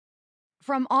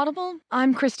From Audible,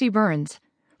 I'm Christy Burns.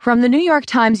 From the New York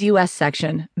Times U.S.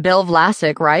 section, Bill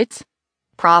Vlasic writes,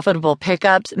 "Profitable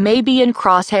pickups may be in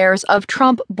crosshairs of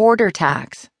Trump border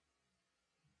tax."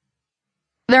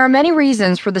 There are many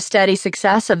reasons for the steady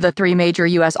success of the three major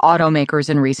U.S. automakers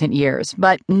in recent years,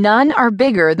 but none are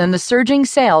bigger than the surging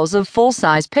sales of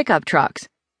full-size pickup trucks.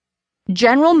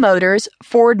 General Motors,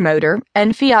 Ford Motor,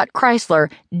 and Fiat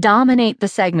Chrysler dominate the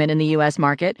segment in the U.S.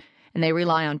 market, and they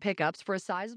rely on pickups for a size